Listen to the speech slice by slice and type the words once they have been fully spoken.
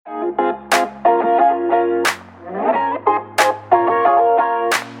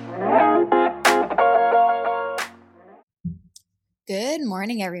Good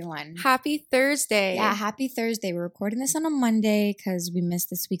morning, everyone. Happy Thursday. Yeah, happy Thursday. We're recording this on a Monday because we missed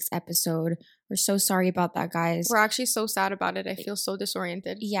this week's episode. We're so sorry about that, guys. We're actually so sad about it. I feel so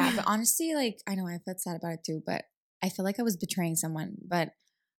disoriented. Yeah, but honestly, I know I felt sad about it too, but I feel like I was betraying someone. But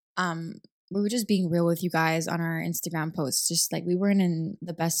we were just being real with you guys on our Instagram posts. Just we weren't in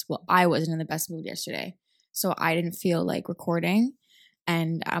the best, I wasn't in the best mood yesterday. So I didn't feel like recording,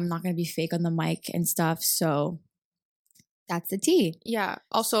 and I'm not going to be fake on the mic and stuff. So that's the tea. Yeah.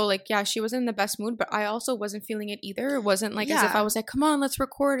 Also, she wasn't in the best mood, but I also wasn't feeling it either. It wasn't as if I was like, come on, let's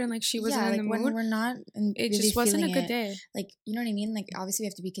record. And she wasn't in the mood. When we're not it just wasn't a good day. You know what I mean? Obviously we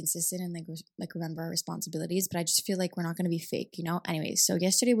have to be consistent and remember our responsibilities, but I just feel like we're not going to be fake, you know? Anyways, so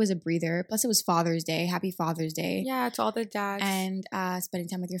yesterday was a breather. Plus it was Father's Day. Happy Father's Day. Yeah, to all the dads. And spending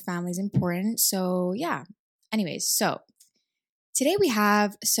time with your family is important. So yeah. Anyways, so today we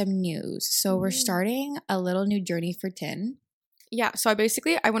have some news. So we're starting a little new journey for Tin. Yeah, so I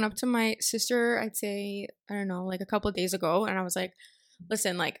went up to my sister, I'd say, I don't know, a couple of days ago, and I was like,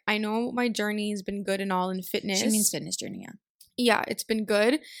 listen, I know my journey's been good and all in fitness. She means fitness journey, yeah. Yeah, it's been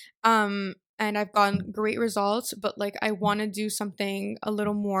good. And I've gotten great results, but I want to do something a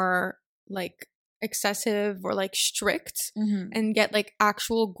little more excessive or strict and get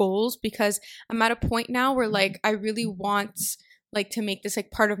actual goals, because I'm at a point now where I really want to make this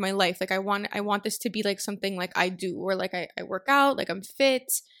part of my life. I want this to be something I do, or I work out, I'm fit.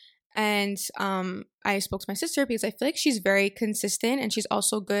 And I spoke to my sister because I feel like she's very consistent, and she's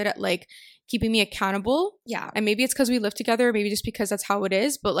also good at keeping me accountable. Yeah. And maybe it's because we live together, maybe just because that's how it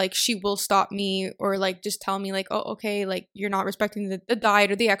is, but she will stop me or just tell me oh, okay, you're not respecting the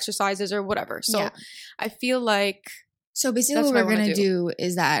diet or the exercises or whatever. So yeah. I feel so basically what we're going to do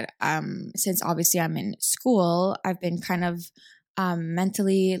is that since obviously I'm in school, I've been kind of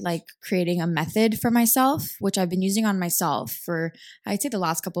mentally creating a method for myself, which I've been using on myself for, I'd say, the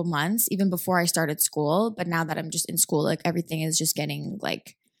last couple of months, even before I started school. But now that I'm just in school, everything is just getting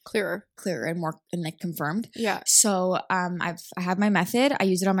clearer and more and confirmed. Yeah. So I have my method. I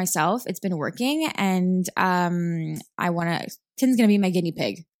use it on myself. It's been working, and Tin's gonna be my guinea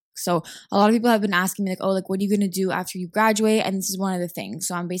pig. So a lot of people have been asking me what are you gonna do after you graduate? And this is one of the things.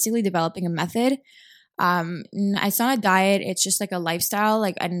 So I'm basically developing a method. It's not a diet. It's just a lifestyle,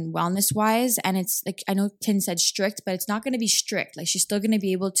 and wellness wise. And it's I know Tin said strict, but it's not going to be strict. She's still going to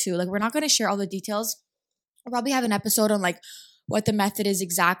be able to, we're not going to share all the details. I'll probably have an episode on what the method is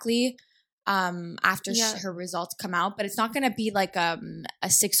exactly, after her results come out, but it's not going to be a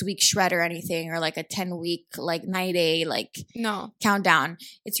 6-week shred or anything, or a 10-week 90-day no countdown.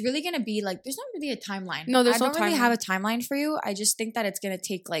 It's really going to be there's not really a timeline. No, there's I don't really have a timeline for you. I just think that it's going to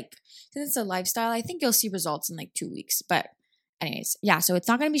take since it's a lifestyle, I think you'll see results in 2 weeks. But anyways, yeah, so it's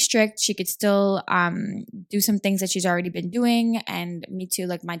not going to be strict. She could still do some things that she's already been doing, and me too.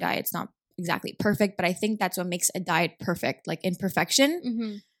 My diet's not exactly perfect, but I think that's what makes a diet perfect, imperfection.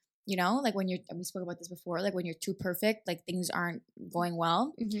 Mm-hmm. You know, we spoke about this before, when you're too perfect, things aren't going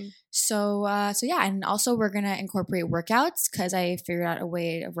well. Mm-hmm. So yeah. And also we're going to incorporate workouts, because I figured out a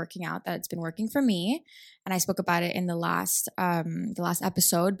way of working out that it's been working for me. And I spoke about it in the last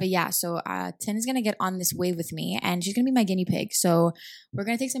episode. But yeah, so Tin is going to get on this wave with me, and she's going to be my guinea pig. So we're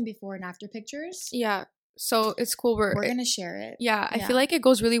going to take some before and after pictures. Yeah. So it's cool. We're going to share it. Yeah, I feel like it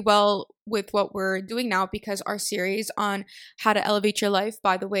goes really well with what we're doing now, because our series on how to elevate your life,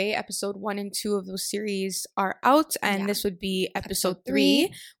 by the way, episode 1 and 2 of those series are out. And this would be episode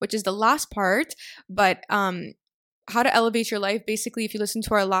 3, which is the last part. But how to elevate your life, basically, if you listen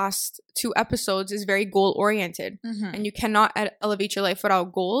to our last 2 episodes, is very goal oriented, and you cannot elevate your life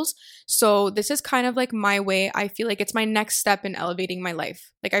without goals. So this is kind of my way. I feel like it's my next step in elevating my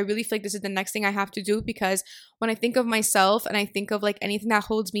life. I really feel like this is the next thing I have to do, because when I think of myself and I think of anything that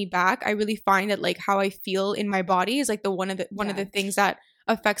holds me back, I really find that how I feel in my body is one of the things that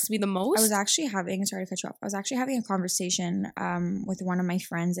affects me the most. I was actually having, sorry to cut you off, I was actually having a conversation with one of my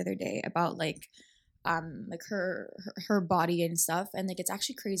friends the other day about her body and stuff, and it's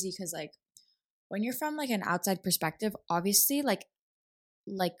actually crazy, because when you're from an outside perspective, obviously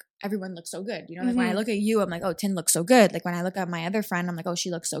everyone looks so good, you know. When I look at you, I'm oh, Tin looks so good. When I look at my other friend, I'm oh,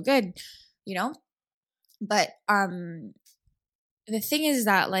 she looks so good, you know. But the thing is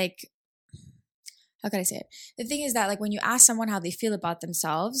that how can I say it? The thing is that when you ask someone how they feel about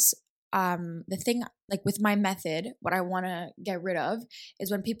themselves, the thing with my method, what I want to get rid of is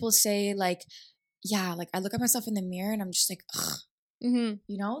when people say yeah, I look at myself in the mirror and I'm just ugh. You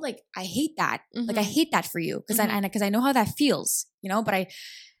know, I hate that. I hate that for you, because I know how that feels, you know. But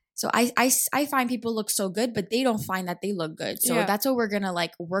I find people look so good, but they don't find that they look good. So that's what we're gonna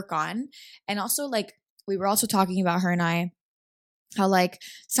work on. And also we were also talking about, her and I, how like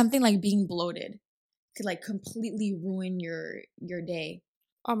something like being bloated could like completely ruin your day.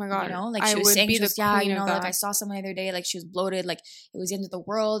 Oh my God. You know, like she was saying, she was, like I saw someone the other day, like she was bloated, like it was the end of the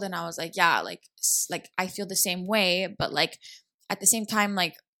world. And I was like, yeah, like I feel the same way. But like at the same time,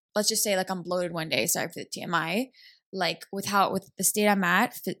 like, let's just say like I'm bloated one day, sorry for the TMI, like with the state I'm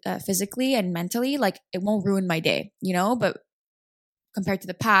at physically and mentally, like it won't ruin my day, you know, but compared to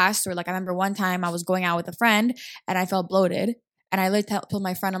the past, or like I remember one time I was going out with a friend and I felt bloated and I literally told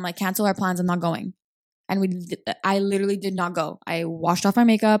my friend, I'm like, cancel our plans, I'm not going. And I literally did not go. I washed off my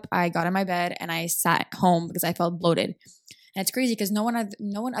makeup. I got in my bed and I sat home because I felt bloated. And it's crazy because no one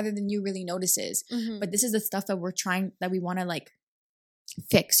other than you really notices. Mm-hmm. But this is the stuff that we want to like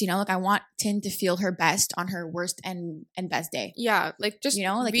fix, you know? Like I want Tin to feel her best on her worst and best day. Yeah, like just, you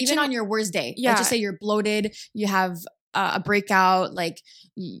know, like even on your worst day. Yeah. Let's just say you're bloated, you have a breakout, like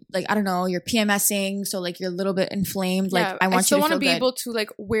I don't know, you're PMSing, so like you're a little bit inflamed. Like I still want to be able to like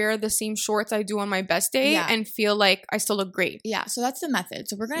wear the same shorts I do on my best day and feel like I still look great. Yeah, so that's the method.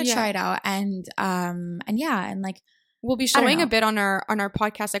 So we're gonna try it out, and like we'll be showing a bit on our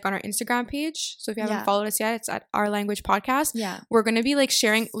podcast, like on our Instagram page. So if you haven't followed us yet, it's at Our Language Podcast. Yeah, we're gonna be like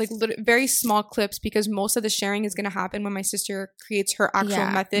sharing like very small clips because most of the sharing is gonna happen when my sister creates her actual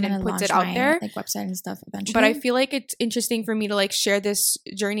method and puts it out there, like website and stuff eventually. But I feel like it's interesting for me to like share this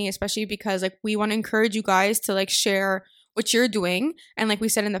journey, especially because like we want to encourage you guys to like share what you're doing. And like we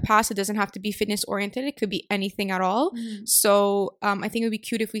said in the past, it doesn't have to be fitness oriented. It could be anything at all. Mm-hmm. So I think it would be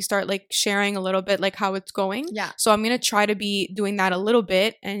cute if we start like sharing a little bit like how it's going. Yeah. So I'm going to try to be doing that a little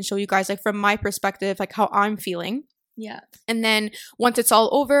bit and show you guys like from my perspective, like how I'm feeling. Yeah. And then once it's all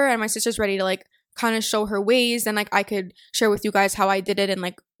over and my sister's ready to like kind of show her ways, then like I could share with you guys how I did it and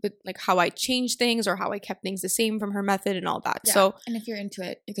like how I changed things or how I kept things the same from her method and all that. Yeah. So, and if you're into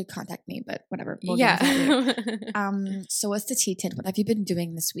it, you could contact me, but whatever. So what's the tea, Tin? What have you been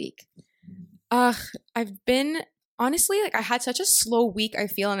doing this week? I've been honestly like I had such a slow week, I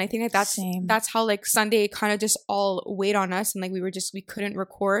feel, and I think like that's how like Sunday kind of just all weighed on us and like we couldn't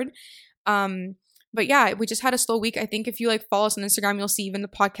record. But yeah, we just had a slow week. I think if you like follow us on Instagram, you'll see even the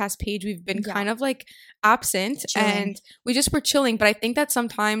podcast page, we've been kind of like absent and we just were chilling. But I think that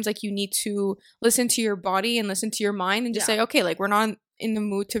sometimes like you need to listen to your body and listen to your mind and just say, okay, like we're not in the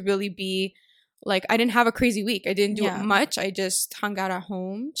mood to really be like, I didn't have a crazy week. I didn't do much. I just hung out at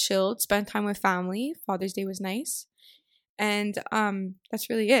home, chilled, spent time with family. Father's Day was nice. And that's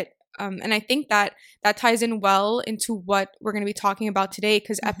really it. And I think that ties in well into what we're going to be talking about today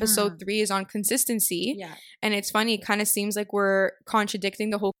because episode 3 is on consistency. Yeah. And it's funny, it kind of seems like we're contradicting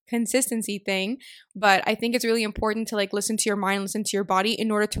the whole consistency thing, but I think it's really important to like listen to your mind, listen to your body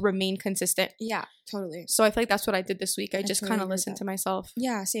in order to remain consistent. Yeah, totally. So I feel like that's what I did this week. I just kind of listened to myself.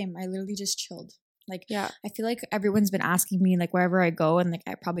 Yeah, same. I literally just chilled. Like, yeah, I feel like everyone's been asking me like wherever I go and like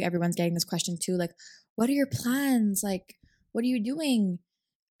probably everyone's getting this question too. Like, what are your plans? Like, what are you doing?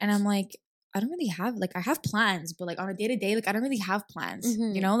 And I'm like, I don't really have, like, I have plans, but like on a day-to-day, like I don't really have plans,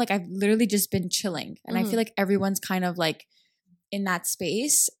 you know? Like I've literally just been chilling. And I feel like everyone's kind of like in that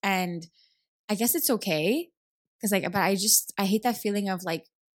space. And I guess it's okay. Cause like, but I hate that feeling of like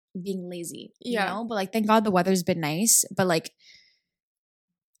being lazy, you know? But like, thank God the weather's been nice. But like,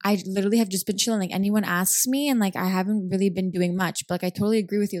 I literally have just been chilling. Like anyone asks me and like, I haven't really been doing much, but like, I totally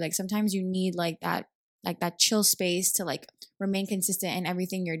agree with you. Like sometimes you need like that chill space to like remain consistent in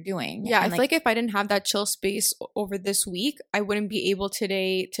everything you're doing. Yeah, and I feel like if I didn't have that chill space over this week, I wouldn't be able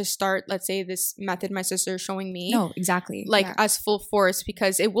today to start, let's say, this method my sister is showing me. No, exactly. Like as full force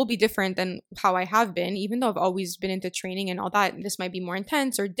because it will be different than how I have been, even though I've always been into training and all that. This might be more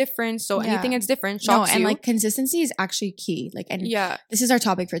intense or different. So anything that's different shocks you. And like consistency is actually key. Like, and this is our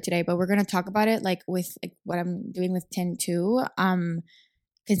topic for today, but we're going to talk about it like with like what I'm doing with Tin too.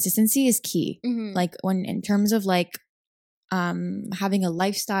 Consistency is key. Like when in terms of like having a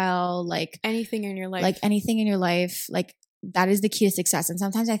lifestyle, like anything in your life, like that is the key to success. And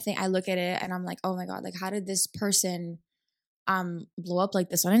sometimes I look at it and I'm like, oh my God, like how did this person blow up like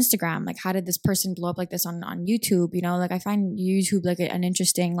this on Instagram? Like how did this person blow up like this on YouTube? You know, like I find YouTube like an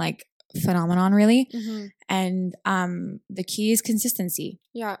interesting like phenomenon really. And the key is consistency.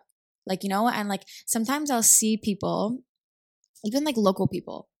 Yeah. Like, you know, and like sometimes I'll see people, even like local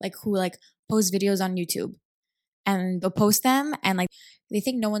people, like who like post videos on YouTube and they'll post them and like they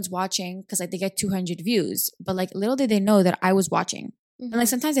think no one's watching because like they get 200 views, but like little did they know that I was watching. And like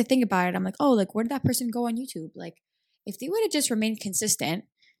sometimes I think about it, I'm like, oh, like where did that person go on YouTube? Like if they would have just remained consistent,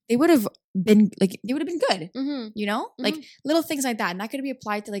 they would have been good, you know, like little things like that. And that could be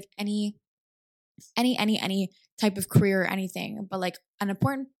applied to like any type of career or anything, but like an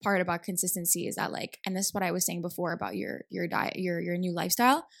important part about consistency is that like, and this is what I was saying before about your diet, your new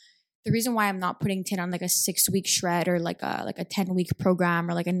lifestyle. The reason why I'm not putting Tin on like a 6-week shred or like a 10-week program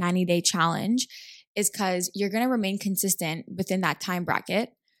or like a 90-day challenge is because you're going to remain consistent within that time bracket.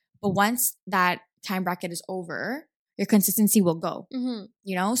 But once that time bracket is over, your consistency will go,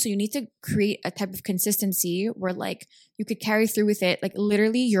 you know? So you need to create a type of consistency where like you could carry through with it, like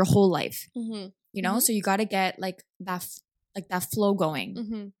literally your whole life, you know? So you got to get like that flow going.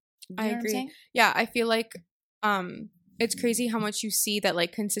 You know I agree. Yeah. I feel like, it's crazy how much you see that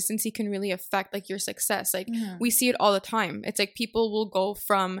like consistency can really affect like your success. Like we see it all the time. It's like people will go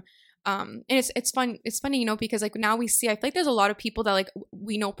from and it's funny, you know, because like now we see, I feel like there's a lot of people that like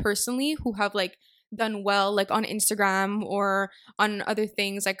we know personally who have like done well like on Instagram or on other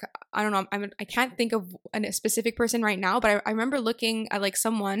things. Like I don't know, I can't think of a specific person right now, but I remember looking at like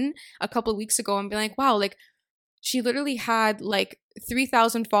someone a couple of weeks ago and being like, wow, like she literally had like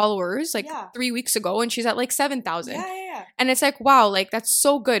 3,000 followers like 3 weeks ago and she's at like 7,000. And it's like, wow, like that's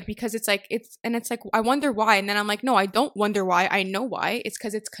so good because it's like I wonder why. And then I'm like, no, I don't wonder why. I know why. It's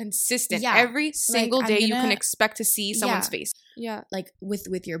because it's consistent. Every single like, day you can expect to see someone's face. Like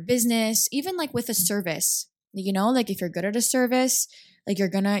with your business, even like with a service, you know, like if you're good at a service, like you're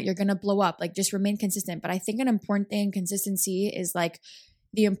gonna blow up. Like just remain consistent. But I think an important thing in consistency is like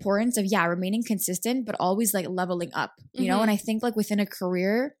the importance of remaining consistent, but always like leveling up, you know? And I think like within a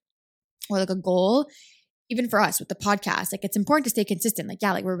career or like a goal, even for us with the podcast, like it's important to stay consistent. Like,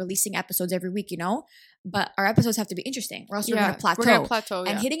 like we're releasing episodes every week, you know, but our episodes have to be interesting or else we're going to plateau. We're gonna plateau.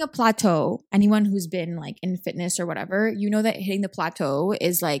 And hitting a plateau, anyone who's been like in fitness or whatever, you know that hitting the plateau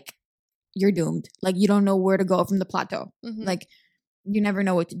is like, you're doomed. Like you don't know where to go from the plateau. Like you never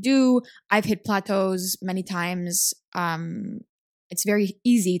know what to do. I've hit plateaus many times. It's very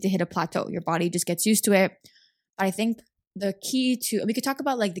easy to hit a plateau. Your body just gets used to it. But I think the key to, we could talk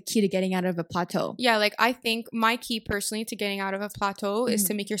about like the key to getting out of a plateau. Yeah, like I think my key personally to getting out of a plateau is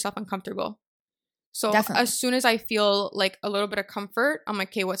to make yourself uncomfortable. So as soon as I feel like a little bit of comfort, I'm like,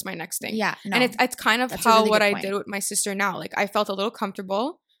 okay, what's my next thing? And it's kind of that's how what I did with my sister now. Like I felt a little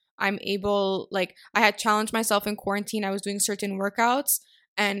comfortable. I'm able, like I had challenged myself in quarantine. I was doing certain workouts,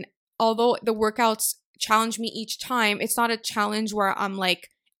 and although the workouts challenge me each time, it's not a challenge where I'm like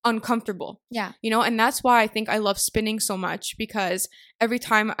uncomfortable. You know, and that's why I think I love spinning so much, because every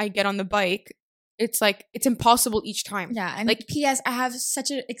time I get on the bike, it's like it's impossible each time. And like PS, I have such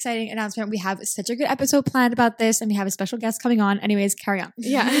an exciting announcement. We have such a good episode planned about this, and we have a special guest coming on. Anyways, carry on.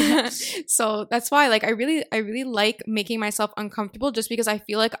 So that's why like I really like making myself uncomfortable, just because I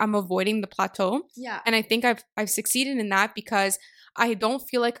feel like I'm avoiding the plateau. And I think I've succeeded in that, because I don't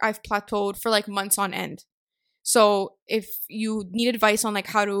feel like I've plateaued for like months on end. So if you need advice on like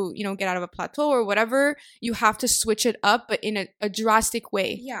how to, you know, get out of a plateau or whatever, you have to switch it up, but in a drastic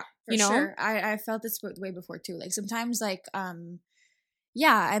way. For sure. I felt this way before too. Like sometimes like, and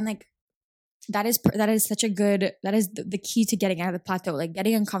like that is such a good, that is the key to getting out of the plateau, like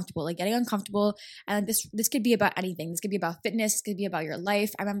getting uncomfortable. And like this could be about anything. This could be about fitness. This could be about your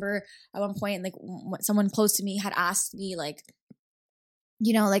life. I remember at one point, like someone close to me had asked me like,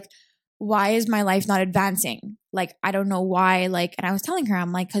 you know, like, why is my life not advancing? Like, I don't know why. Like, and I was telling her,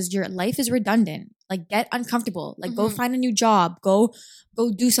 I'm like, because your life is redundant. Like, get uncomfortable. Like, go find a new job. Go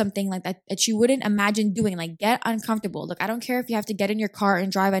do something like that you wouldn't imagine doing. Like, get uncomfortable. Look, I don't care if you have to get in your car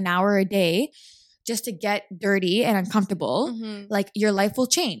and drive an hour a day just to get dirty and uncomfortable. Like, your life will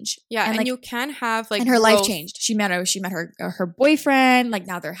change. And like, you can have like, and her growth. life changed. She met her boyfriend. Like,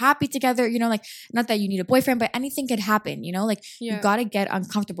 now they're happy together. You know, like, not that you need a boyfriend, but anything could happen. You know, like you gotta get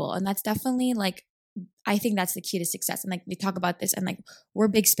uncomfortable, and that's definitely like, I think that's the key to success. And like they talk about this, and like we're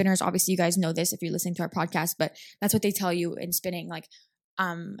big spinners. Obviously, you guys know this if you're listening to our podcast, but that's what they tell you in spinning. Like,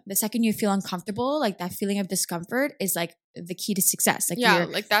 the second you feel uncomfortable, like that feeling of discomfort is like the key to success. Like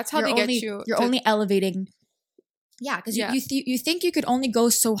like that's how they get you. You're only elevating. Because you think you could only go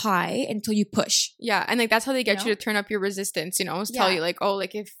so high until you push. And like that's how they get you to turn up your resistance. You know, tell you like, oh,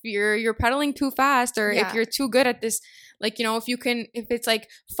 like if you're pedaling too fast, or if you're too good at this, like, you know, if it's like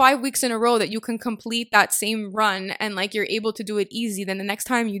 5 weeks in a row that you can complete that same run and like you're able to do it easy, then the next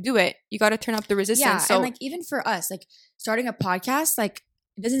time you do it, you got to turn up the resistance. So and like even for us, like starting a podcast, like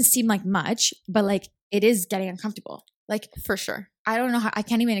it doesn't seem like much, but like it is getting uncomfortable. Like for sure. I don't know how, I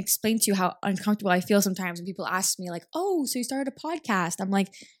can't even explain to you how uncomfortable I feel sometimes when people ask me like, oh, so you started a podcast? I'm like,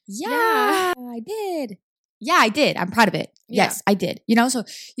 yeah, I did. Yeah, I did. I'm proud of it. Yes, I did. You know, so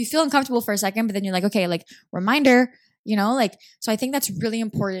you feel uncomfortable for a second, but then you're like, okay, like reminder, you know, like, so I think that's really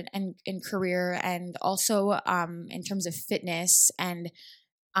important in career, and also in terms of fitness and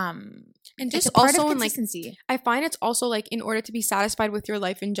And just it's a part also of in like consistency. I find it's also like in order to be satisfied with your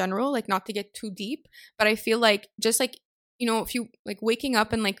life in general, like not to get too deep, but I feel like just like, you know, if you like waking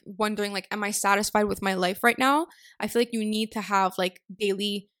up and like wondering like, am I satisfied with my life right now? I feel like you need to have like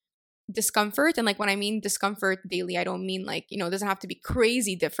daily discomfort. And like when I mean discomfort daily, I don't mean like, you know, it doesn't have to be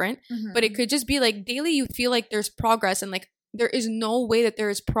crazy different, but it could just be like daily you feel like there's progress, and like there is no way that there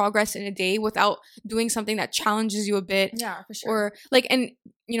is progress in a day without doing something that challenges you a bit. Yeah, for sure. Or like, and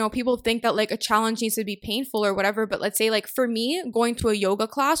you know, people think that like a challenge needs to be painful or whatever, but let's say like for me, going to a yoga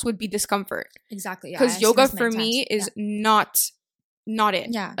class would be discomfort. Exactly. Because yoga for me is not it.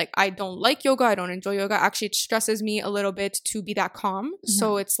 Yeah. Like I don't like yoga. I don't enjoy yoga. Actually, it stresses me a little bit to be that calm.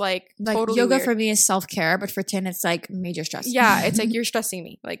 So it's like totally yoga weird. For me is self-care, but for Tin it's like major stress. Yeah, it's like you're stressing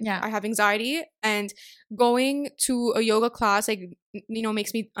me. Like Yeah. I have anxiety, and going to a yoga class like, you know,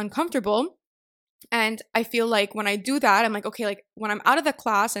 makes me uncomfortable. And I feel like when I do that, I'm like, okay, like when I'm out of the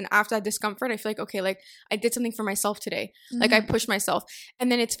class and after that discomfort, I feel like, okay, like I did something for myself today. Like I pushed myself.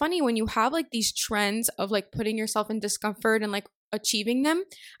 And then it's funny when you have like these trends of like putting yourself in discomfort and like achieving them,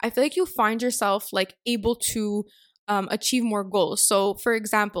 I feel like you find yourself like able to achieve more goals. So for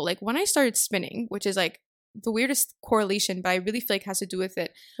example, like when I started spinning, which is like the weirdest correlation, but I really feel like has to do with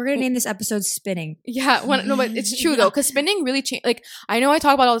it. We're gonna name this episode "Spinning." Yeah, no, but it's true though, because spinning really changed. Like I know I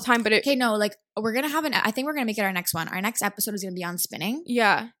talk about it all the time, but okay, no, like we're gonna have I think we're gonna make it our next one. Our next episode is gonna be on spinning.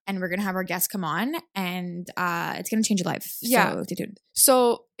 Yeah, and we're gonna have our guests come on, and it's gonna change your life. Yeah, so stay tuned.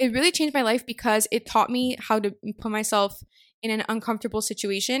 So it really changed my life because it taught me how to put myself in an uncomfortable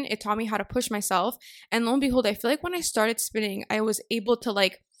situation. It taught me how to push myself, and lo and behold, I feel like when I started spinning, I was able to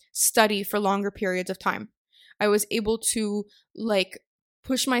like study for longer periods of time. I was able to like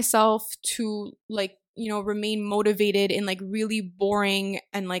push myself to like, you know, remain motivated in like really boring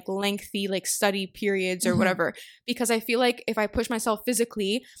and like lengthy like study periods or whatever, because I feel like if I push myself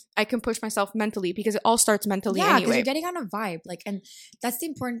physically, I can push myself mentally, because it all starts mentally because anyway. you're getting on a vibe, like, and that's the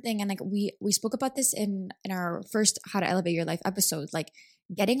important thing. And like we spoke about this in our first How to Elevate Your Life episode, like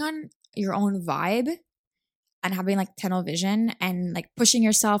getting on your own vibe and having like tunnel vision and like pushing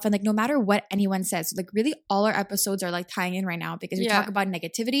yourself, and like no matter what anyone says, like really all our episodes are like tying in right now, because we talk about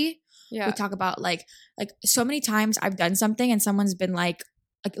negativity. Yeah. We talk about like so many times I've done something and someone's been like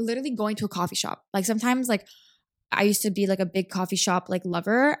literally going to a coffee shop. Like sometimes like I used to be like a big coffee shop like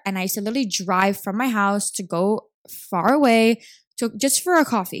lover, and I used to literally drive from my house to go far away to just for a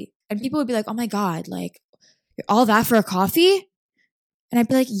coffee. And people would be like, "Oh my God, like you're all that for a coffee?" And I'd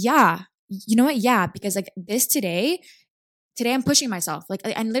be like, "Yeah. You know what? Yeah, because like today I'm pushing myself. Like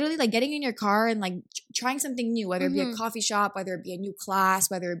I'm literally like getting in your car and like trying something new, whether it be a coffee shop, whether it be a new class,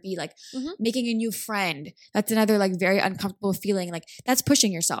 whether it be like making a new friend. That's another like very uncomfortable feeling. Like that's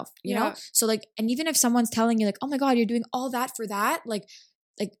pushing yourself, you know? So like, and even if someone's telling you like, "Oh my God, you're doing all that for that," like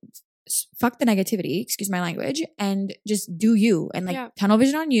fuck the negativity, excuse my language, and just do you, and like tunnel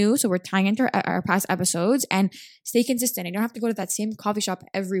vision on you. So we're tying into our past episodes, and stay consistent. You don't have to go to that same coffee shop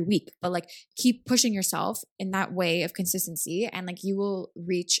every week, but like keep pushing yourself in that way of consistency, and like you will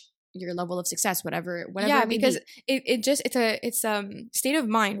reach your level of success, whatever yeah, it may because be. it's state of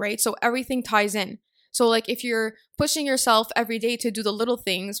mind, right? So everything ties in. So like if you're pushing yourself every day to do the little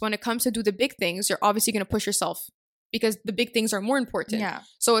things, when it comes to do the big things, you're obviously going to push yourself, because the big things are more important. Yeah.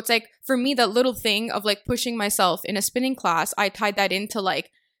 So it's like for me, that little thing of like pushing myself in a spinning class, I tied that into like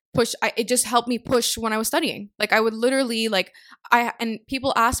it just helped me push when I was studying. Like I would literally like and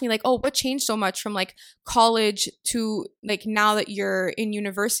people ask me like, "Oh, what changed so much from like college to like now that you're in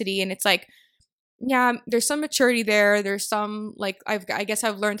university?" And it's like, yeah, there's some maturity there. There's some like I guess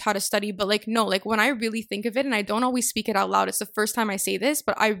I've learned how to study, but like no, like when I really think of it, and I don't always speak it out loud, it's the first time I say this,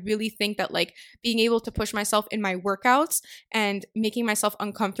 but I really think that like being able to push myself in my workouts and making myself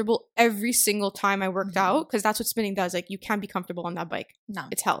uncomfortable every single time I worked out, because that's what spinning does. Like you can't be comfortable on that bike. No,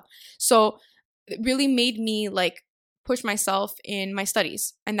 it's hell. So it really made me like push myself in my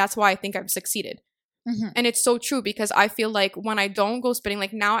studies, and that's why I think I've succeeded. And it's so true, because I feel like when I don't go spinning,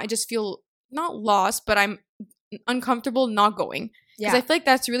 like now I just feel not lost, but I'm uncomfortable not going, because I feel like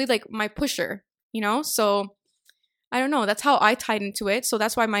that's really like my pusher, you know? So I don't know, that's how I tied into it. So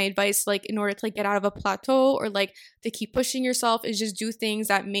that's why my advice, like in order to like get out of a plateau or like to keep pushing yourself, is just do things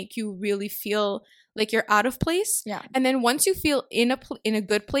that make you really feel like you're out of place. Yeah. And then once you feel in a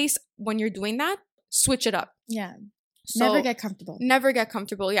good place when you're doing that, switch it up. Yeah. So never get comfortable. Never get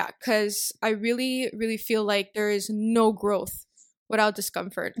comfortable. Yeah. Because I really, really feel like there is no growth without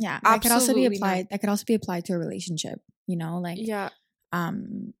discomfort. Yeah, that could also be applied. That could also be applied to a relationship. You know, like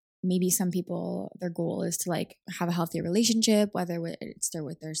maybe some people, their goal is to like have a healthy relationship, whether it's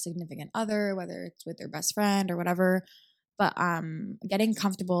with their significant other, whether it's with their best friend or whatever. But getting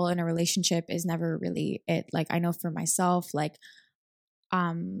comfortable in a relationship is never really it. Like I know for myself, like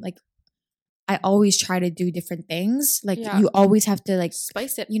I always try to do different things. Like you always have to like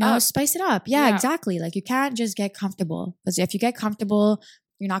spice it, spice it up. Yeah, exactly. Like you can't just get comfortable, because if you get comfortable,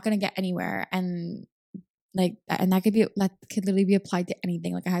 you're not gonna get anywhere. And like, and that could literally be applied to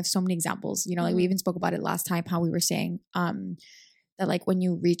anything. Like I have so many examples. Like we even spoke about it last time, how we were saying that like when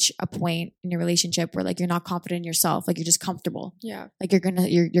you reach a point in your relationship where like you're not confident in yourself, like you're just comfortable. Yeah. Like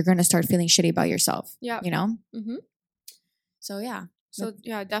you're gonna start feeling shitty about yourself. Yeah. Mm-hmm. So yeah. So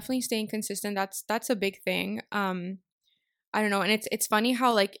yeah, definitely staying consistent. That's a big thing. I don't know, and it's funny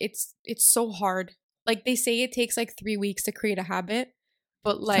how like it's so hard. Like they say it takes like 3 weeks to create a habit,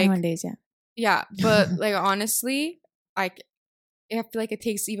 but like 21 days, yeah. Yeah, but like honestly, I feel like it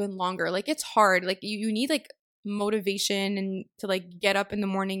takes even longer. Like it's hard. Like you need like motivation and to like get up in the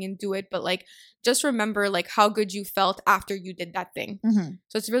morning and do it, but like just remember like how good you felt after you did that thing. Mm-hmm.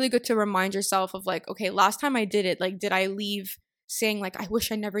 So it's really good to remind yourself of like, okay, last time I did it, like did I leave saying like I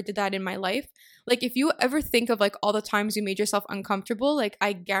wish I never did that in my life? Like if you ever think of like all the times you made yourself uncomfortable, like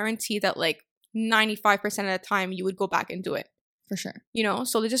I guarantee that like 95% of the time you would go back and do it. For sure.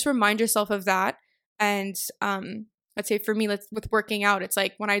 So just remind yourself of that. And let's say for me, with working out, it's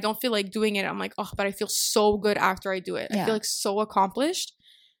like when I don't feel like doing it, I'm like, oh, but I feel so good after I do it. I feel like so accomplished.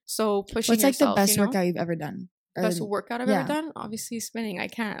 So pushing yourself. What's like the best workout you've ever done? Best workout I've ever done? Obviously spinning. I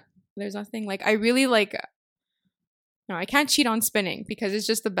can't. There's nothing like I really like. No, I can't cheat on spinning because it's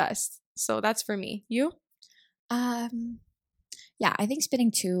just the best. So that's for me. You? Yeah, I think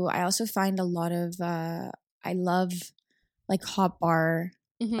spinning too. I also find a lot of I love like hot bar,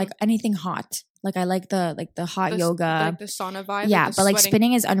 like anything hot. Like I like the hot yoga, like the sauna vibe. Yeah, like but like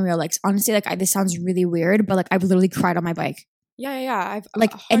spinning is unreal. Like honestly, like this sounds really weird, but like I've literally cried on my bike. Yeah. I've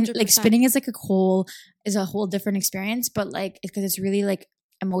like 100%. And like spinning is like a whole different experience, but like because it's really like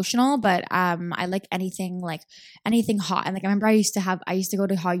emotional. But I like anything hot. And like I remember I used to go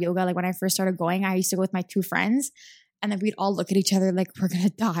to hot yoga. Like when I first started going, I used to go with my 2 friends. And then we'd all look at each other like we're gonna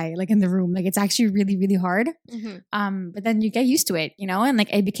die, like in the room. Like it's actually really, really hard. Mm-hmm. But then you get used to it, and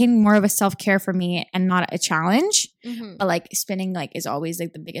like it became more of a self-care for me and not a challenge. Mm-hmm. But like spinning like is always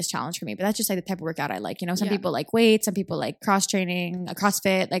like the biggest challenge for me. But that's just like the type of workout I like. Some people like weights, some people like cross training,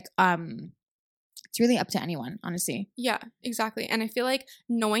 CrossFit. Like it's really up to anyone, honestly. Yeah, exactly. And I feel like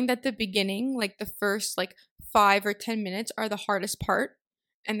knowing that the beginning, like the first like 5 or 10 minutes are the hardest part,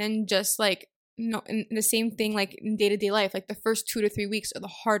 and then just like and the same thing like in day-to-day life, like the first 2 to 3 weeks are the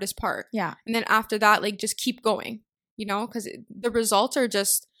hardest part. Yeah. And then after that, like just keep going, because the results are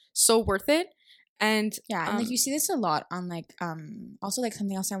just so worth it. And and like you see this a lot on like also like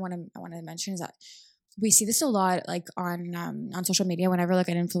something else I want to mention is that we see this a lot like on social media whenever like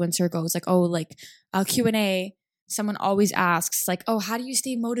an influencer goes like, oh, like Q&A, someone always asks like, oh, how do you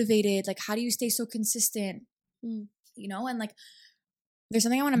stay motivated? Like how do you stay so consistent? And like there's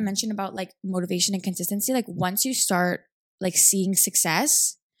something I want to mention about like motivation and consistency. Like once you start like seeing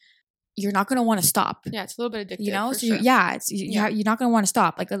success, you're not going to want to stop. Yeah, it's a little bit addictive. So you're not going to want to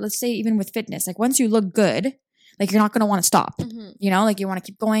stop. Like let's say even with fitness, like once you look good, like you're not going to want to stop. Like you want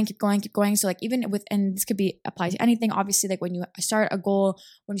to keep going. So like even and this could be applied to anything. Obviously, like when you start a goal,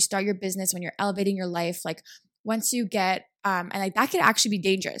 when you start your business, when you're elevating your life, like once you get and like that could actually be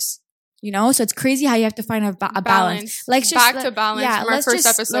dangerous. So it's crazy how you have to find a balance. Like just back to balance. Yeah, from our first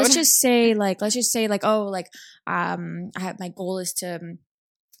episode. Let's just say like oh, like I have my goal is to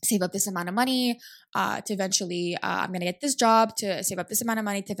save up this amount of money to eventually I'm gonna get this job to save up this amount of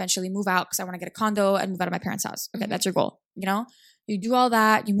money to eventually move out because I want to get a condo and move out of my parents' house. Okay, that's your goal. You do all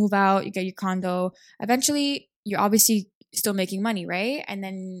that, you move out, you get your condo. Eventually, you're obviously still making money, right? And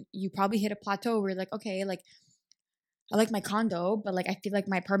then you probably hit a plateau where you're like, okay, like I like my condo, but like I feel like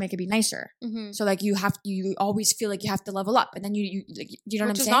my apartment could be nicer. So like you always feel like you have to level up, and then you know what I'm saying?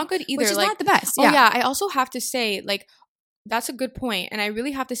 Which is not good either. Which is like, not the best. Oh yeah, I also have to say like that's a good point, and I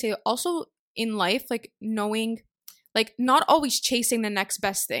really have to say also in life, like knowing, like not always chasing the next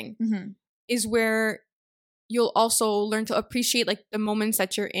best thing is where you'll also learn to appreciate like the moments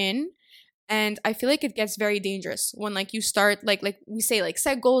that you're in. And I feel like it gets very dangerous when like you start like we say like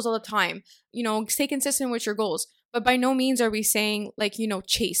set goals all the time, stay consistent with your goals. But by no means are we saying like,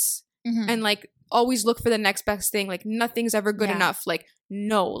 chase and like always look for the next best thing. Like nothing's ever good enough. Like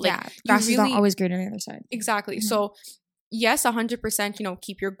no, like grass is not always greener on the other side. Exactly. So yes, 100%,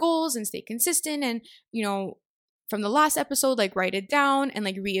 keep your goals and stay consistent. And, from the last episode, like write it down and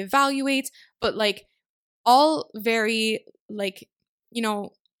like reevaluate, but like all very like,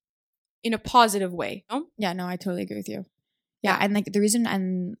 in a positive way. Yeah, no, I totally agree with you. Yeah, and like the reason,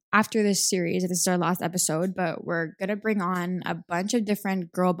 and after this series, this is our last episode, but we're gonna bring on a bunch of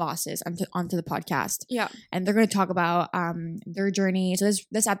different girl bosses onto the podcast. Yeah, and they're gonna talk about their journey. So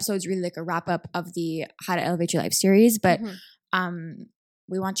this episode is really like a wrap up of the How to Elevate Your Life series, but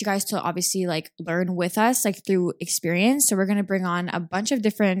we want you guys to obviously like learn with us, like through experience. So we're gonna bring on a bunch of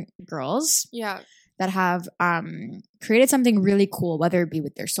different girls. Yeah. That have created something really cool, whether it be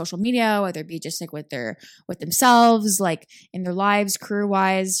with their social media, whether it be just like with themselves, like in their lives, career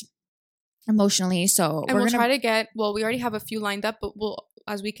wise, emotionally. So and we'll try to get, well, we already have a few lined up, but we'll,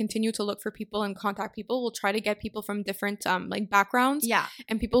 as we continue to look for people and contact people, we'll try to get people from different like backgrounds,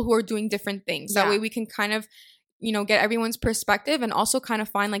 and people who are doing different things. That way we can kind of, you know, get everyone's perspective and also kind of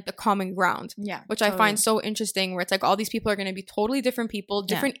find like the common ground. Which I find so interesting, where it's like all these people are going to be totally different people,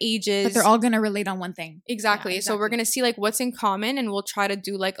 different ages. But they're all going to relate on one thing. Exactly. So we're going to see like what's in common, and we'll try to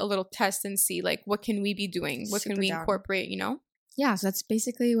do like a little test and see like what can we be doing? What can we incorporate, you know? Yeah. So that's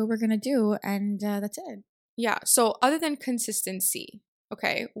basically what we're going to do. And that's it. Yeah. So other than consistency,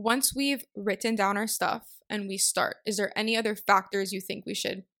 okay, once we've written down our stuff and we start, is there any other factors you think we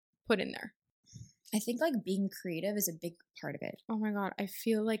should put in there? I think like being creative is a big part of it. Oh my God. I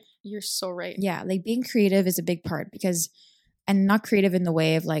feel like you're so right. Yeah. Like being creative is a big part, because, and not creative in the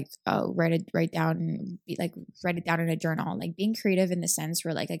way of like, write it down in a journal, like being creative in the sense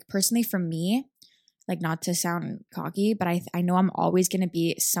where like personally for me, like not to sound cocky, but I know I'm always going to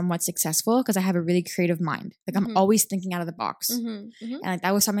be somewhat successful because I have a really creative mind. Like I'm always thinking out of the box. And like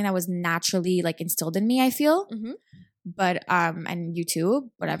that was something that was naturally like instilled in me, I feel. But and you too,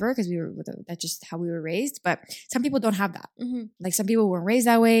 whatever, because that's just how we were raised. But some people don't have that. Like some people weren't raised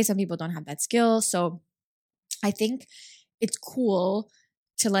that way. Some people don't have that skill. So I think it's cool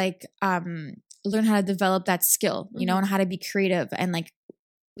to like learn how to develop that skill, you know, and how to be creative. And like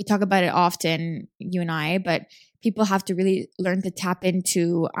we talk about it often, you and I, but people have to really learn to tap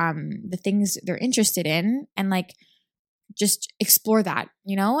into the things they're interested in and like just explore that,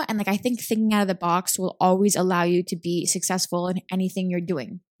 you know? And like, I think thinking out of the box will always allow you to be successful in anything you're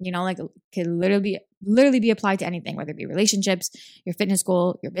doing, you know, like it can literally be applied to anything, whether it be relationships, your fitness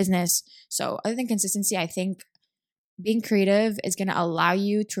goal, your business. So other than consistency, I think being creative is going to allow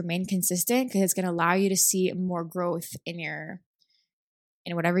you to remain consistent, because it's going to allow you to see more growth in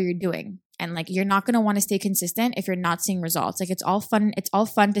whatever you're doing. And like, you're not going to want to stay consistent if you're not seeing results. Like it's all fun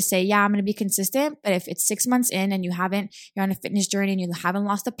to say, yeah, I'm going to be consistent. But if it's 6 months in and you're on a fitness journey and you haven't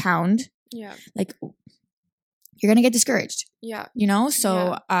lost a pound, like you're going to get discouraged. Yeah. You know?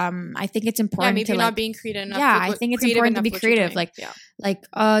 So I think it's important maybe to not being creative enough. Yeah, I think it's important to be creative. Like,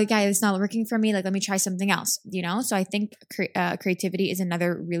 it's not working for me. Like, let me try something else, you know? So I think creativity is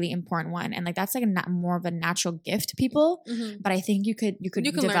another really important one. And like, that's like more of a natural gift to people. But I think you could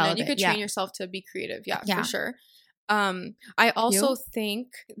develop learn it. You could train yourself to be creative. Yeah, for sure. I also think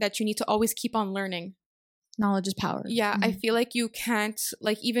that you need to always keep on learning. Knowledge is power. Yeah. I feel like you can't,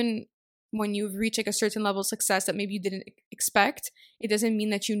 like, even when you've reached like a certain level of success that maybe you didn't expect, it doesn't mean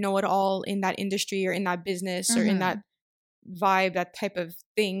that you know it all in that industry or in that business or in that vibe, that type of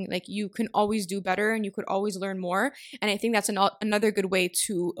thing. Like you can always do better and you could always learn more. And I think that's another good way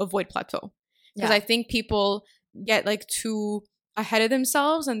to avoid plateau. Because I think people get like too ahead of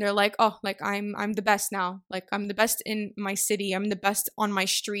themselves and they're like, oh, like I'm the best now. Like I'm the best in my city. I'm the best on my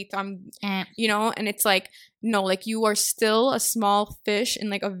street. You know, and it's like, no, like you are still a small fish in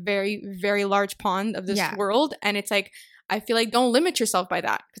like a very, very large pond of this world. And it's like, I feel like don't limit yourself by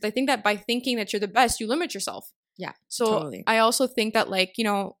that. Because I think that by thinking that you're the best, you limit yourself. Yeah. So totally. I also think that like, you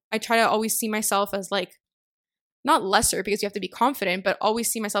know, I try to always see myself as like, not lesser because you have to be confident, but always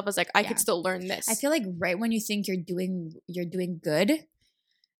see myself as like, I could still learn this. I feel like right when you think you're doing good,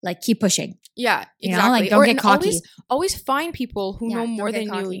 like keep pushing. Yeah, exactly. You know, like don't get cocky. Always find people who know more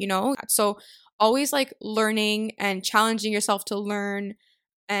than you, you know? So always like learning and challenging yourself to learn.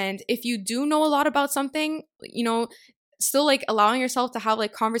 And if you do know a lot about something, you know, still like allowing yourself to have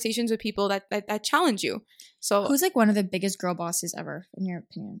like conversations with people that challenge you. So who's like one of the biggest girl bosses ever in your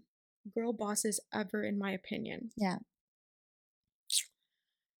opinion? Girl bosses ever in my opinion? Yeah.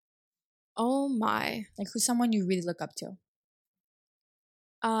 Oh my. Like who's someone you really look up to?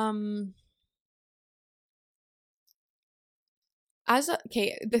 The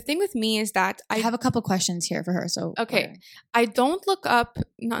thing with me is that I have a couple questions here for her. So okay, I don't look up.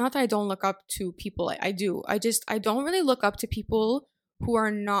 Not that I don't look up to people. I do. I don't really look up to people who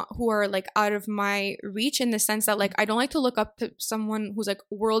are like out of my reach, in the sense that like I don't like to look up to someone who's like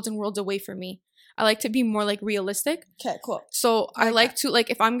worlds and worlds away from me. I like to be more like realistic. Okay, cool. So I like to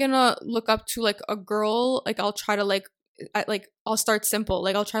like, if I'm gonna look up to like a girl, like I'll try to like I'll start simple.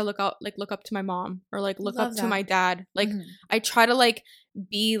 Like I'll try to look up to my mom or like look up to my dad. Like I try to like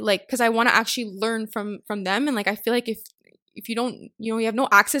be like, because I want to actually learn from them. And like I feel like if you don't, you have no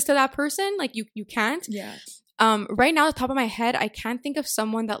access to that person, like you can't. Yeah. Right now, at the top of my head, I can't think of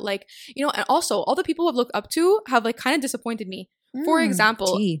someone that like, and also all the people I've looked up to have like kind of disappointed me. For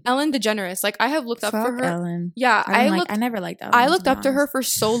example, Ellen DeGeneres. Like I have looked up for her. Ellen. Yeah, I never liked Ellen. I looked up to her for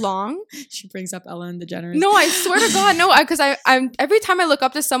so long. She brings up Ellen DeGeneres. No, I swear to God, no. Because I'm every time I look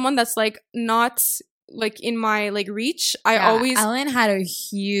up to someone that's like not like in my like reach, I always Ellen had a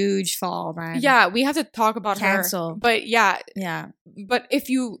huge fall, man. Yeah, we have to talk about her. But yeah. But if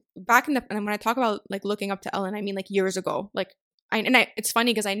you and when I talk about like looking up to Ellen, I mean like years ago. Like it's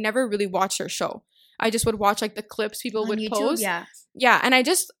funny because I never really watched her show. I just would watch like the clips people would YouTube, post. Yeah. And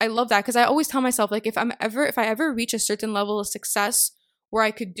I love that because I always tell myself like if I ever reach a certain level of success where I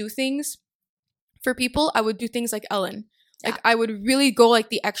could do things for people, I would do things like Ellen. Like I would really go like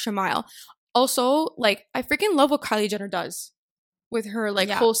the extra mile. Also, like I freaking love what Kylie Jenner does with her like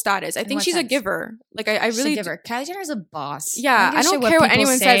whole status. I think she's a giver. Like I really a giver. Kylie Jenner's a boss. Yeah, I don't care what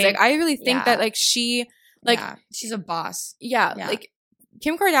anyone says. Like I really think that like she she's a boss. Yeah, like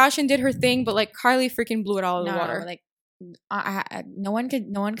Kim Kardashian did her thing, but like Kylie freaking blew it all out of the water. Like no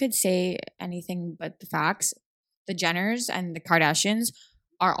one could say anything but the facts. The Jenners and the Kardashians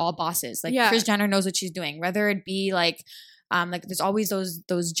are all bosses. Like Kris Jenner knows what she's doing. Whether it be like there's always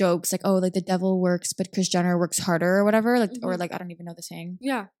those jokes like, oh, like the devil works, but Kris Jenner works harder or whatever. Like or like I don't even know the saying.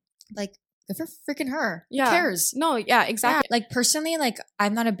 Yeah. Like good for freaking her. Yeah. Who cares? No, yeah, exactly. Yeah. Like personally, like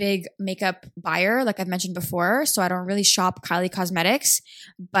I'm not a big makeup buyer, like I've mentioned before. So I don't really shop Kylie Cosmetics,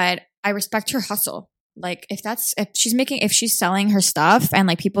 but I respect her hustle. Like if she's selling her stuff and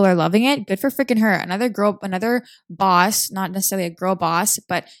like people are loving it, good for freaking her. Another boss, not necessarily a girl boss,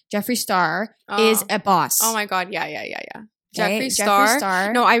 but Jeffree Star is a boss. Oh my God. Yeah. Okay? Jeffree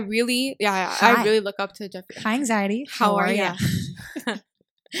Star. No, I really look up to Jeffree. Hi, anxiety. How are you?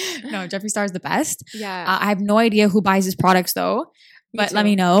 No, Jeffree Star is the best. Yeah. I have no idea who buys his products though. But let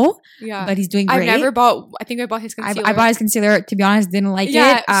me know. Yeah. But he's doing great. I think I bought his concealer. I bought his concealer. To be honest, didn't like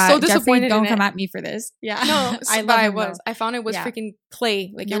it. So disappointed. Jeffree, don't come at me for this. Yeah. No, I found it was freaking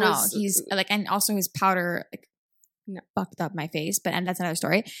clay. Like he's like, and also his powder like fucked up my face. And that's another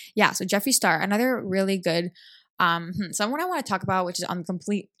story. Yeah. So Jeffree Star, another really good. Someone I want to talk about, which is on a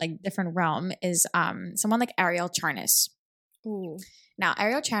complete like different realm, is someone like Ariel Charnas. Ooh. Now,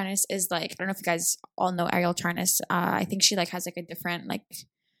 Ariel Charnas is like, I don't know if you guys all know Ariel Charnas. I think she like has like a different like,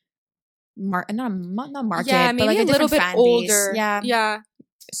 not market, yeah, maybe but like a little bit older. Base. Yeah.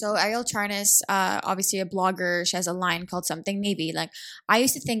 So Ariel Charnas, obviously a blogger. She has a line called Something Maybe. Like I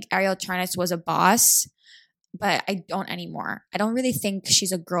used to think Ariel Charnas was a boss, but I don't anymore. I don't really think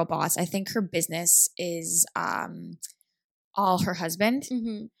she's a girl boss. I think her business is all her husband.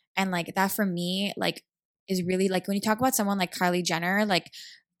 Mm-hmm. And like that for me, like is really like when you talk about someone like Kylie Jenner, like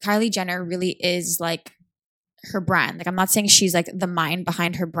Kylie Jenner really is like her brand. Like I'm not saying she's like the mind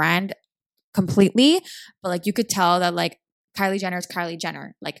behind her brand completely, but like you could tell that like Kylie Jenner is Kylie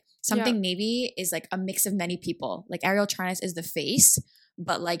Jenner. Like Something Maybe is like a mix of many people. Like Ariel Charnas is the face,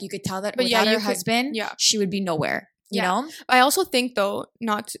 but like you could tell that without her husband, she would be nowhere. You know? I also think though,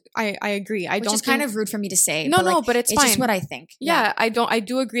 I agree. Which is kind of rude for me to say. No, but it's fine. It's just what I think. Yeah, I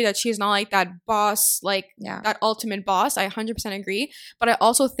do agree that she's not like that boss, like that ultimate boss. I 100% agree. But I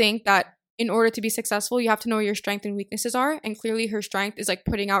also think that in order to be successful, you have to know where your strengths and weaknesses are. And clearly her strength is like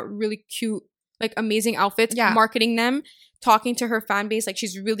putting out really cute, like amazing outfits, marketing them, talking to her fan base. Like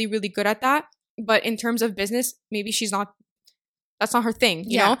she's really, really good at that. But in terms of business, maybe that's not her thing,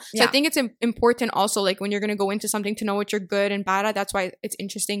 you know? So I think it's important also, like when you're going to go into something to know what you're good and bad at. That's why it's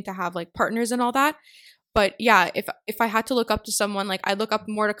interesting to have like partners and all that. But yeah, if I had to look up to someone, like I look up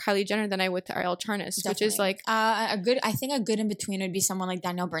more to Kylie Jenner than I would to Ariel Charnas, which is like I think a good in between would be someone like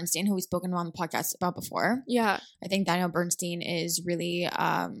Danielle Bernstein, who we've spoken on the podcast about before. Yeah. I think Danielle Bernstein is really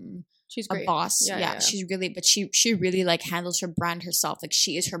she's a boss. Yeah. She's really, but she really like handles her brand herself. Like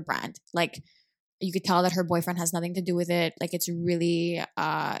she is her brand. Like you could tell that her boyfriend has nothing to do with it. Like it's really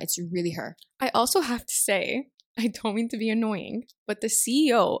her. I also have to say, I don't mean to be annoying, but the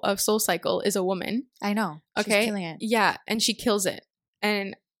CEO of SoulCycle is a woman. I know. Okay. She's killing it. Yeah. And she kills it.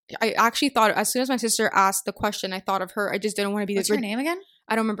 And I actually thought, as soon as my sister asked the question, I thought of her. I just didn't want to be What's her name again?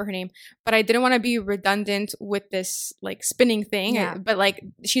 I don't remember her name, but I didn't want to be redundant with this like spinning thing. Yeah. But like,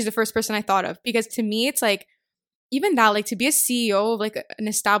 she's the first person I thought of because to me, it's like, even that, like to be a CEO of like an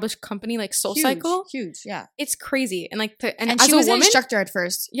established company like SoulCycle, huge, yeah, it's crazy. And like and she was an instructor at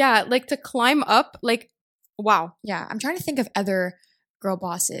first, yeah, like to climb up, like wow, yeah. I'm trying to think of other girl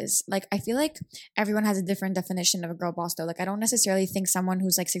bosses. Like, I feel like everyone has a different definition of a girl boss though. Like, I don't necessarily think someone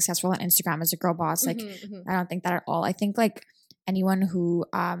who's like successful on Instagram is a girl boss. Like, I don't think that at all. I think like anyone who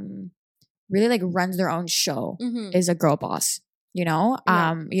really like runs their own show is a girl boss, you know?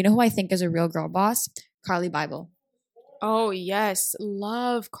 You know who I think is a real girl boss? Carly Bible. Oh, yes.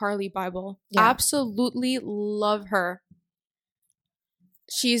 Love Carly Bible. Yeah. Absolutely love her.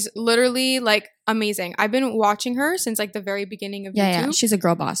 She's literally like amazing. I've been watching her since like the very beginning of YouTube. Yeah, she's a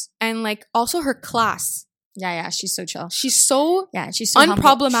girl boss. And like also her class. Yeah, she's so chill. She's so she's so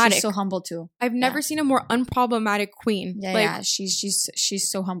unproblematic. Humble. She's so humble too. I've never seen a more unproblematic queen. Yeah, she's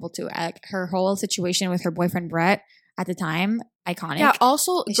so humble too. Like her whole situation with her boyfriend Brett at the time, iconic. Yeah,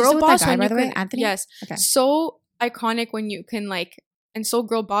 also is girl boss guy, by the way, Anthony. Yes. Okay. So iconic when you can like, and so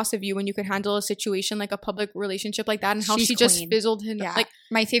girl boss of you when you can handle a situation like a public relationship like that, and how she just fizzled him. Yeah. Like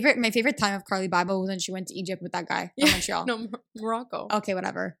my favorite time of Carly Bible was when she went to Egypt with that guy from Montreal. No, Morocco. Okay,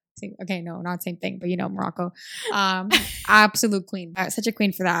 whatever. Okay, no, not same thing, but you know, Morocco. Absolute queen. Such a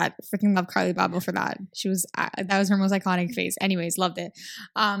queen for that. Freaking love Carly Bible for that. She was that was her most iconic face. Anyways, loved it.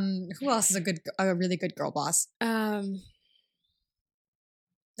 Who else is a really good girl boss?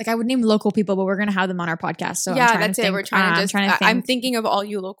 Like I would name local people, but we're gonna have them on our podcast. So yeah, that's it. We're trying to just. I'm thinking of all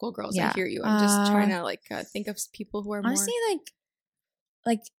you local girls. Yeah. I hear you. I'm just trying to like think of people who are honestly more...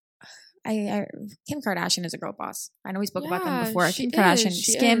 like I Kim Kardashian is a girl boss. I know we spoke about them before. Kim Kardashian,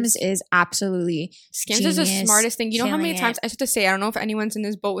 Skims is absolutely Skims is the smartest thing. You know how many times I have to say, I don't know if anyone's in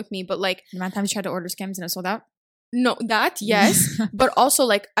this boat with me, but like the amount of times you tried to order Skims and it sold out. No, that yes, but also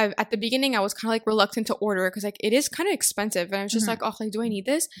like at the beginning I was kind of like reluctant to order because like it is kind of expensive, and I was just like, oh, like do I need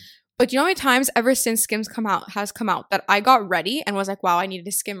this? But you know how many times ever since Skims has come out that I got ready and was like, wow, I needed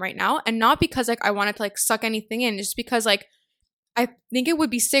a Skim right now, and not because like I wanted to like suck anything in, just because like I think it would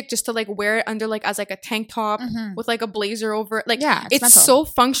be sick just to like wear it under like as like a tank top with like a blazer over it. Like it's so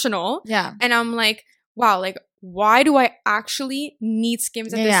functional. Yeah, and I'm like, wow, like why do I actually need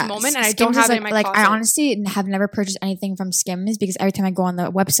Skims at this moment? And I don't have it in my closet. I honestly have never purchased anything from Skims because every time I go on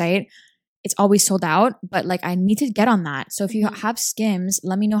the website, it's always sold out. But like I need to get on that. So if you have Skims,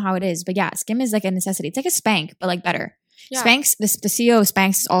 let me know how it is. But yeah, Skim is like a necessity. It's like a Spanx, but like better. Yeah. Spanx, the CEO of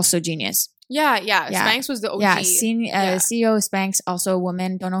Spanx is also genius. Yeah. Spanx was the OG. Yeah, CEO of Spanx, also a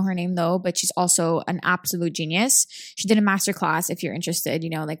woman. Don't know her name though, but she's also an absolute genius. She did a masterclass if you're interested, you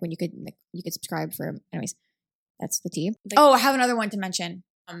know, like when you could subscribe for, anyways, that's the tea. Like, I have another one to mention.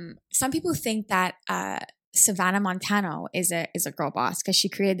 Some people think that Savannah Montano is a girl boss because she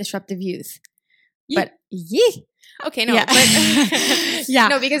created Disruptive Youth. But okay, no, yeah. But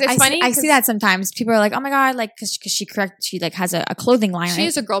no, because it's funny. I see that sometimes. People are like, "Oh my god!" Like, because she like has a clothing line. She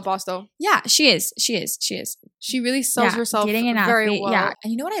is a girl boss, though. Yeah, she is. She really sells herself very well. Yeah,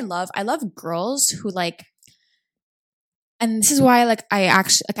 and you know what I love? I love girls who like, and this is why like I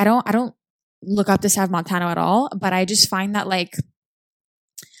actually like I don't look up to Sav Montano at all, but I just find that like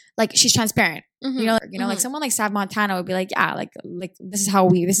she's transparent. You know, like someone like Sav Montano would be like, yeah, like this is how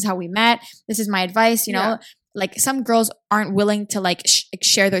we met. This is my advice. You know, like some girls aren't willing to like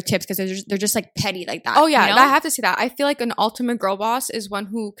share their tips because they're just like petty like that. Oh yeah, you know? I have to say that. I feel like an ultimate girl boss is one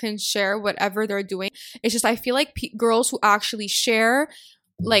who can share whatever they're doing. It's just I feel like girls who actually share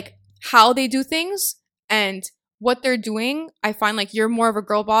like how they do things and what they're doing, I find like you're more of a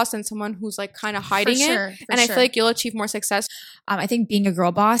girl boss than someone who's like kind of hiding it. And I feel like you'll achieve more success. I think being a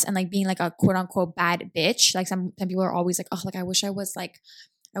girl boss and like being like a quote unquote bad bitch, like some people are always like, oh, like I wish I was like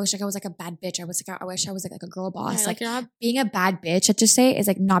a bad bitch. I wish I was like a girl boss. Yeah, like being a bad bitch, I just say, is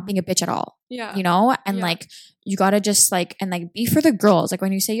like not being a bitch at all. Yeah. You know? And like you gotta just like, and like be for the girls. Like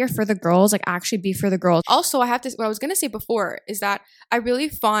when you say you're for the girls, like actually be for the girls. Also, what I was gonna say before is that I really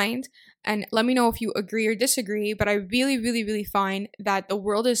find, and let me know if you agree or disagree, but I really, really, really find that the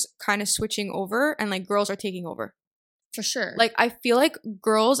world is kind of switching over and like girls are taking over. For sure. Like I feel like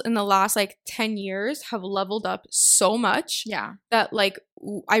girls in the last like 10 years have leveled up so much. Yeah. That like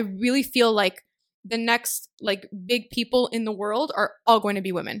I really feel like the next like big people in the world are all going to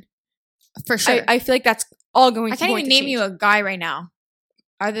be women. For sure. I feel like that's all going to change. I can't even name you a guy right now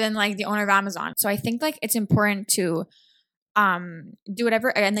other than like the owner of Amazon. So I think like it's important to do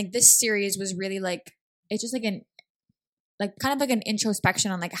whatever. And like this series was really like, it's just like kind of like an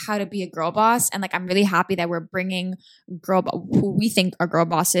introspection on like how to be a girl boss. And like I'm really happy that we're bringing who we think are girl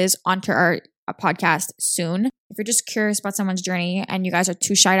bosses onto our podcast soon. If you're just curious about someone's journey and you guys are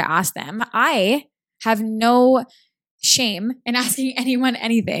too shy to ask them, I have no shame in asking anyone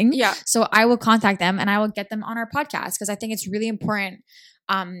anything. Yeah. So I will contact them and I will get them on our podcast because I think it's really important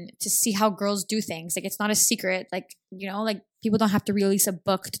to see how girls do things. Like it's not a secret. Like, you know, like people don't have to release a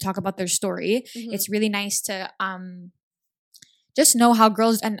book to talk about their story. It's really nice to just know how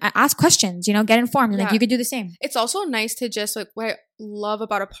girls and ask questions, you know, get informed. And like you could do the same. It's also nice to just like what I love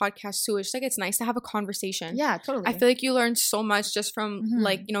about a podcast too. It's like it's nice to have a conversation. Yeah, totally. I feel like you learn so much just from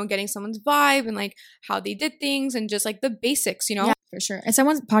like, you know, getting someone's vibe and like how they did things and just like the basics, you know? Yeah, for sure. It's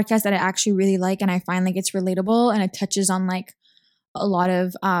someone's podcast that I actually really like and I find like it's relatable and it touches on like a lot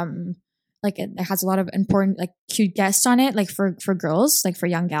of like it has a lot of important like cute guests on it, like for girls, like for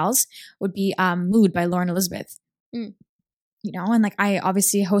young gals, would be Mood by Lauren Elizabeth. You know, and like I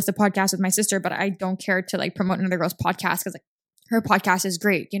obviously host a podcast with my sister, but I don't care to like promote another girl's podcast because like her podcast is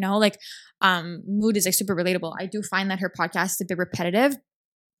great, you know, like Mood is like super relatable. I do find that her podcast is a bit repetitive,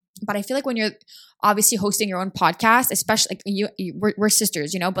 but I feel like when you're obviously hosting your own podcast, especially like we're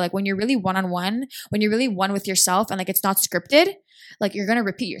sisters, you know, but like when you're really one-on-one, when you're really one with yourself and like it's not scripted, like you're going to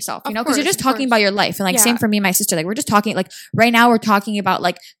repeat yourself, you know, because you're just talking about your life. And like same for me and my sister, like we're just talking like right now we're talking about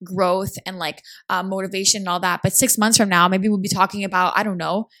like growth and like motivation and all that. But 6 months from now, maybe we'll be talking about, I don't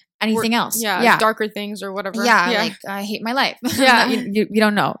know, anything else. Yeah. Darker things or whatever. Yeah. Like I hate my life. Yeah. you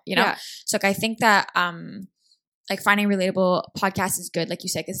don't know, you know? Yeah. So like, I think that, like finding relatable podcasts is good. Like you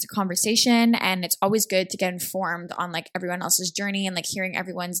said, it's a conversation and it's always good to get informed on like everyone else's journey and like hearing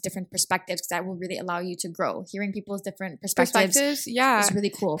everyone's different perspectives because that will really allow you to grow. Hearing people's different perspectives is really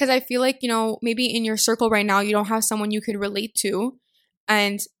cool. Because I feel like, you know, maybe in your circle right now, you don't have someone you could relate to.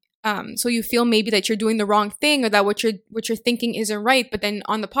 And so you feel maybe that you're doing the wrong thing or that what you're thinking isn't right. But then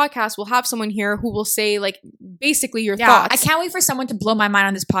on the podcast, we'll have someone here who will say like basically your thoughts. I can't wait for someone to blow my mind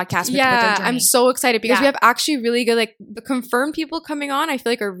on this podcast. With their journey. I'm so excited because we have actually really good, like the confirmed people coming on, I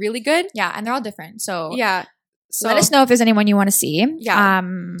feel like are really good. Yeah. And they're all different. So So let us know if there's anyone you want to see. Yeah.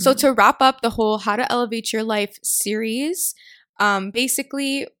 So to wrap up the whole How to Elevate Your Life series,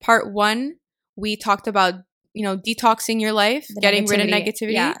 basically part 1, we talked about, you know, detoxing your life, getting rid of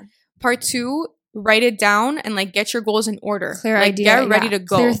negativity. Yeah. Part 2, write it down and like get your goals in order. Clear like, idea. Get ready to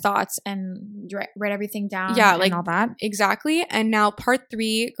go. Clear thoughts and write everything down. Yeah, and like all that. Exactly. And now part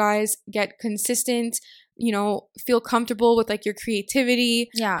 3, guys, get consistent. You know, feel comfortable with like your creativity.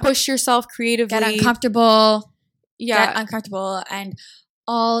 Yeah. Push yourself creatively. Get uncomfortable. Yeah. Get uncomfortable and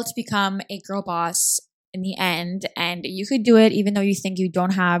all to become a girl boss in the end. And you could do it even though you think you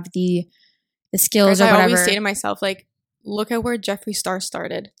don't have the skills or whatever. I always say to myself, like, look at where Jeffree Star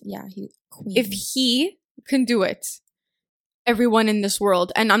started. Yeah, queen. If he can do it, everyone in this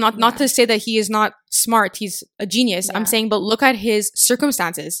world, and I'm not to say that he is not smart, he's a genius. I'm saying, but look at his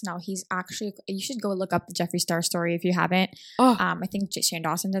circumstances. No, he's actually. You should go look up the Jeffree Star story if you haven't. I think Shane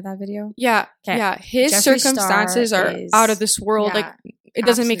Dawson did that video. Yeah, his Jeffree circumstances are out of this world. Like it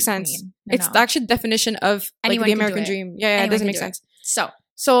doesn't make sense. No, it's actually the definition of like the American dream. Yeah, it doesn't make sense.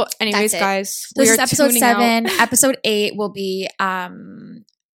 So anyways, guys, this is episode 7. Episode 8 will be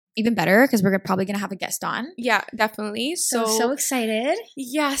even better because we're probably going to have a guest on. Yeah, definitely. So excited.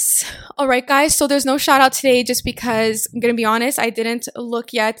 Yes. All right, guys. So there's no shout out today just because I'm going to be honest, I didn't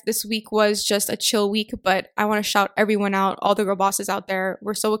look yet. This week was just a chill week, but I want to shout everyone out, all the girl bosses out there.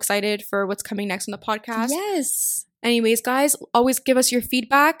 We're so excited for what's coming next on the podcast. Yes. Anyways, guys, always give us your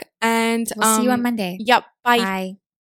feedback and we'll see you on Monday. Yep. Bye. Bye.